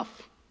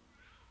rough.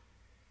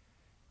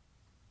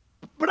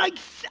 But I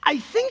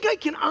think I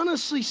can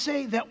honestly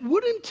say that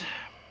wouldn't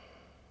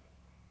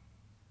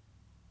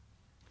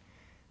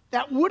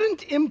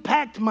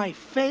impact my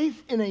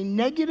faith in a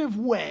negative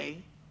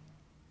way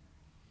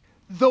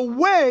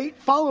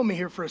follow me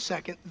here for a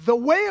second, the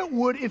way it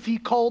would if he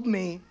called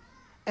me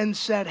and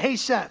said, hey,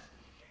 Seth,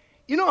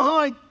 you know how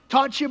I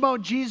taught you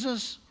about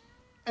Jesus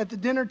at the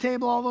dinner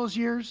table all those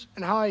years,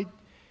 and how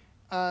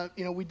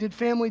we did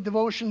family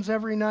devotions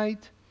every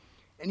night,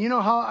 and you know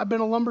how I've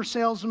been a lumber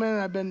salesman and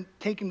I've been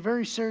taken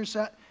very serious.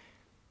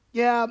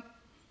 Yeah,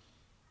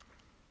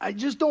 I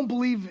just don't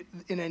believe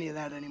in any of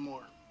that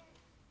anymore.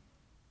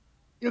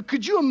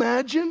 Could you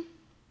imagine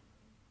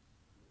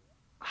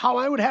how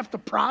I would have to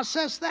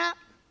process that?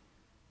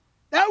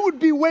 That would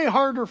be way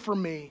harder for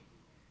me.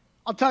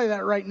 I'll tell you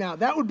that right now.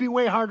 That would be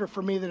way harder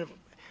for me than if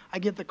I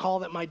get the call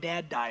that my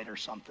dad died or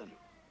something,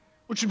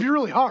 which would be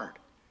really hard.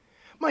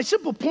 My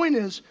simple point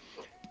is,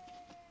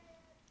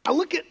 I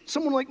look at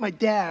someone like my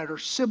dad or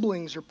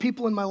siblings or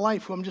people in my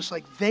life who I'm just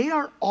like, they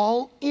are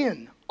all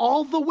in,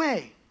 all the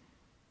way.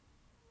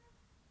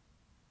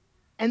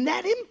 And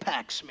that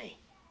impacts me.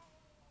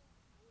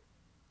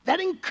 That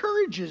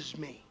encourages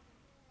me.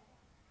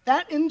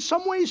 That in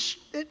some ways,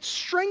 it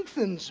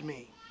strengthens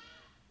me.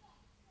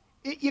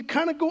 You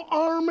kind of go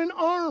arm in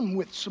arm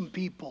with some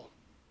people.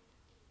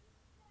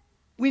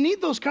 We need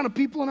those kind of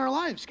people in our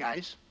lives,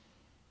 guys.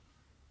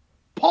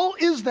 Paul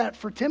is that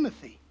for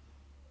Timothy.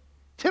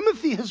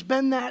 Timothy has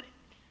been that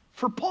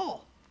for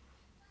Paul.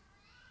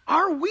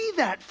 Are we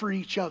that for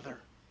each other?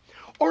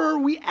 Or are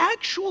we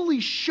actually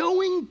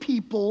showing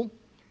people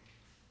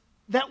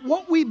that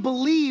what we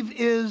believe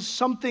is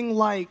something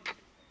like,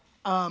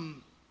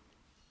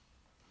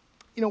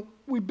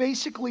 we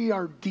basically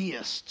are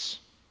deists?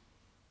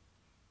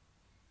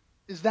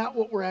 Is that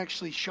what we're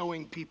actually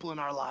showing people in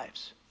our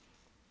lives?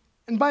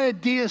 And by a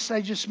deist,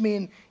 I just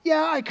mean,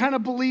 I kind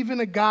of believe in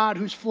a God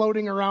who's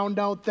floating around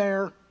out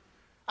there.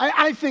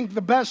 I think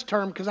the best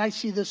term, because I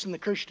see this in the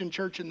Christian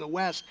church in the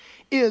West,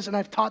 is, and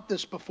I've taught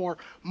this before,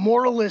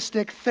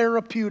 moralistic,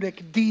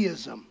 therapeutic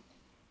deism.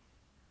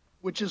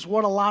 which is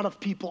what a lot of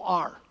people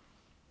are.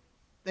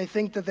 They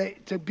think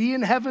that to be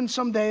in heaven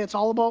someday, it's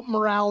all about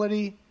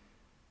morality.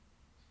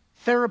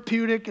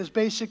 Therapeutic is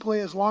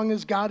basically as long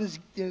as God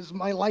is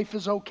my life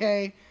is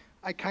okay,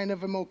 I kind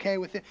of am okay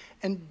with it.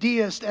 And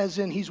deist as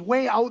in he's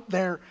way out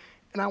there,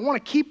 and I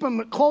want to keep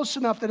him close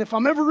enough that if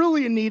I'm ever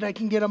really in need, I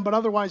can get him, but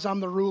otherwise I'm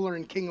the ruler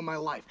and king of my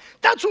life.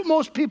 That's what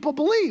most people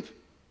believe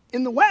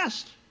in the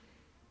West.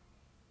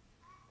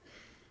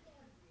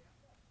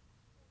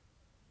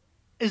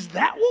 Is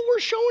that what we're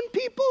showing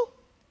people?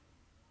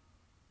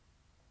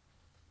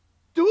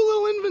 Do a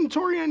little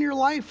inventory on your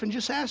life and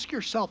just ask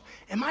yourself,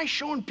 am I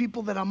showing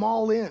people that I'm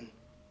all in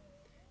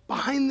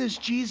behind this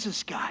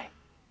Jesus guy?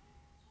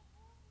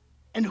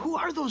 And who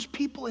are those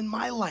people in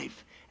my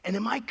life? And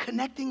am I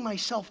connecting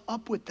myself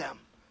up with them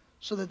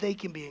so that they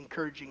can be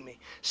encouraging me?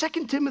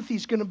 2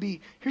 Timothy's going to be,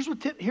 here's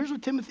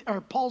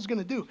what Paul's going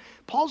to do.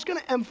 Paul's going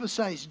to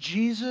emphasize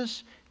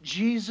Jesus,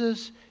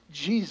 Jesus,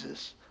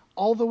 Jesus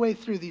all the way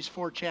through these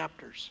 4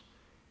 chapters.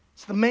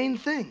 It's the main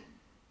thing.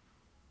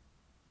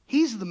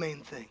 He's the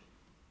main thing.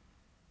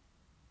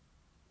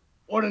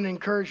 What an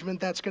encouragement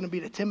that's going to be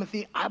to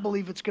Timothy. I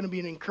believe it's going to be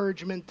an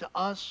encouragement to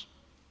us.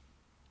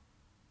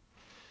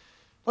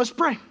 Let's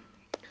pray.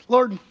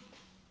 Lord,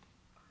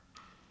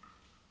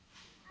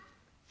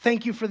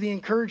 thank you for the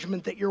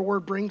encouragement that your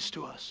word brings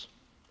to us.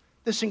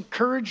 This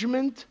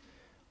encouragement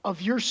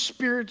of your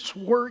Spirit's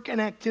work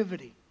and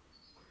activity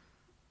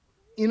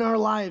in our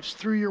lives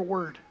through your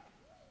word.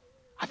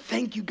 I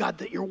thank you, God,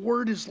 that your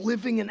word is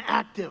living and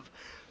active,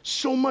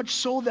 so much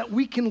so that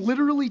we can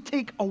literally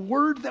take a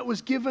word that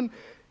was given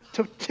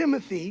to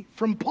Timothy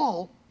from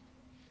Paul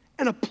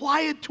and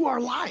apply it to our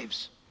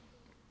lives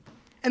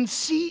and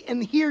see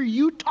and hear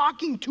you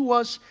talking to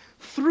us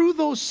through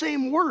those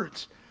same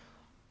words.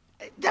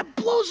 That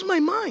blows my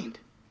mind.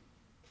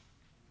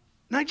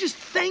 And I just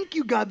thank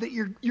you, God, that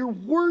your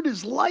word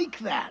is like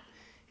that.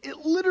 It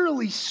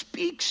literally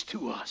speaks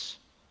to us.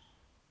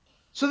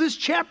 So this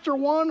chapter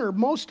 1, or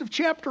most of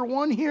chapter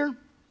 1 here,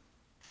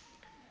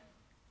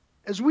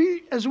 as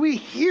we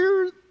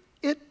hear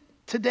it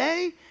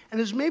today, and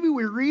as maybe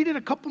we read it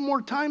a couple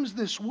more times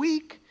this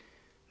week,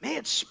 may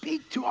it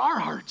speak to our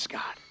hearts,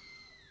 God.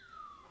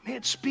 May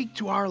it speak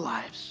to our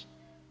lives.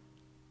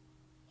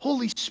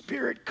 Holy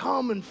Spirit,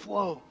 come and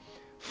flow.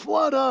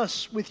 Flood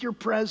us with your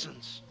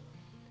presence.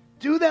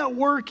 Do that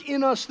work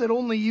in us that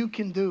only you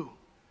can do.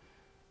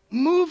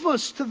 Move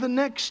us to the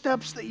next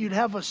steps that you'd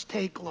have us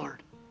take,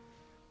 Lord.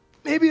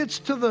 Maybe it's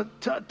to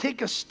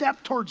take a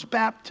step towards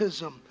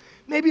baptism.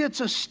 Maybe it's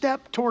a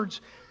step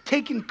towards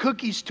taking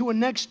cookies to a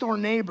next door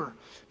neighbor.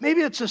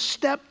 Maybe it's a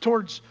step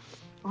towards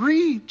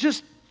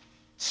just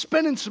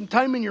spending some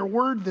time in your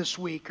word this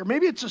week. Or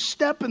maybe it's a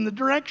step in the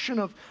direction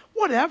of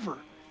whatever.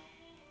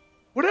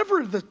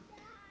 Whatever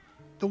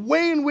the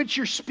way in which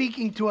you're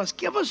speaking to us,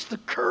 give us the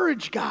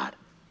courage, God,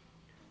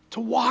 to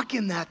walk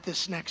in that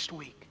this next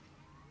week.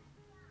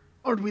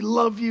 Lord, we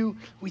love you.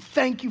 We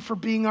thank you for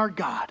being our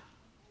God.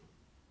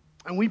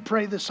 And we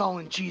pray this all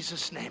in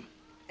Jesus' name.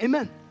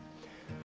 Amen.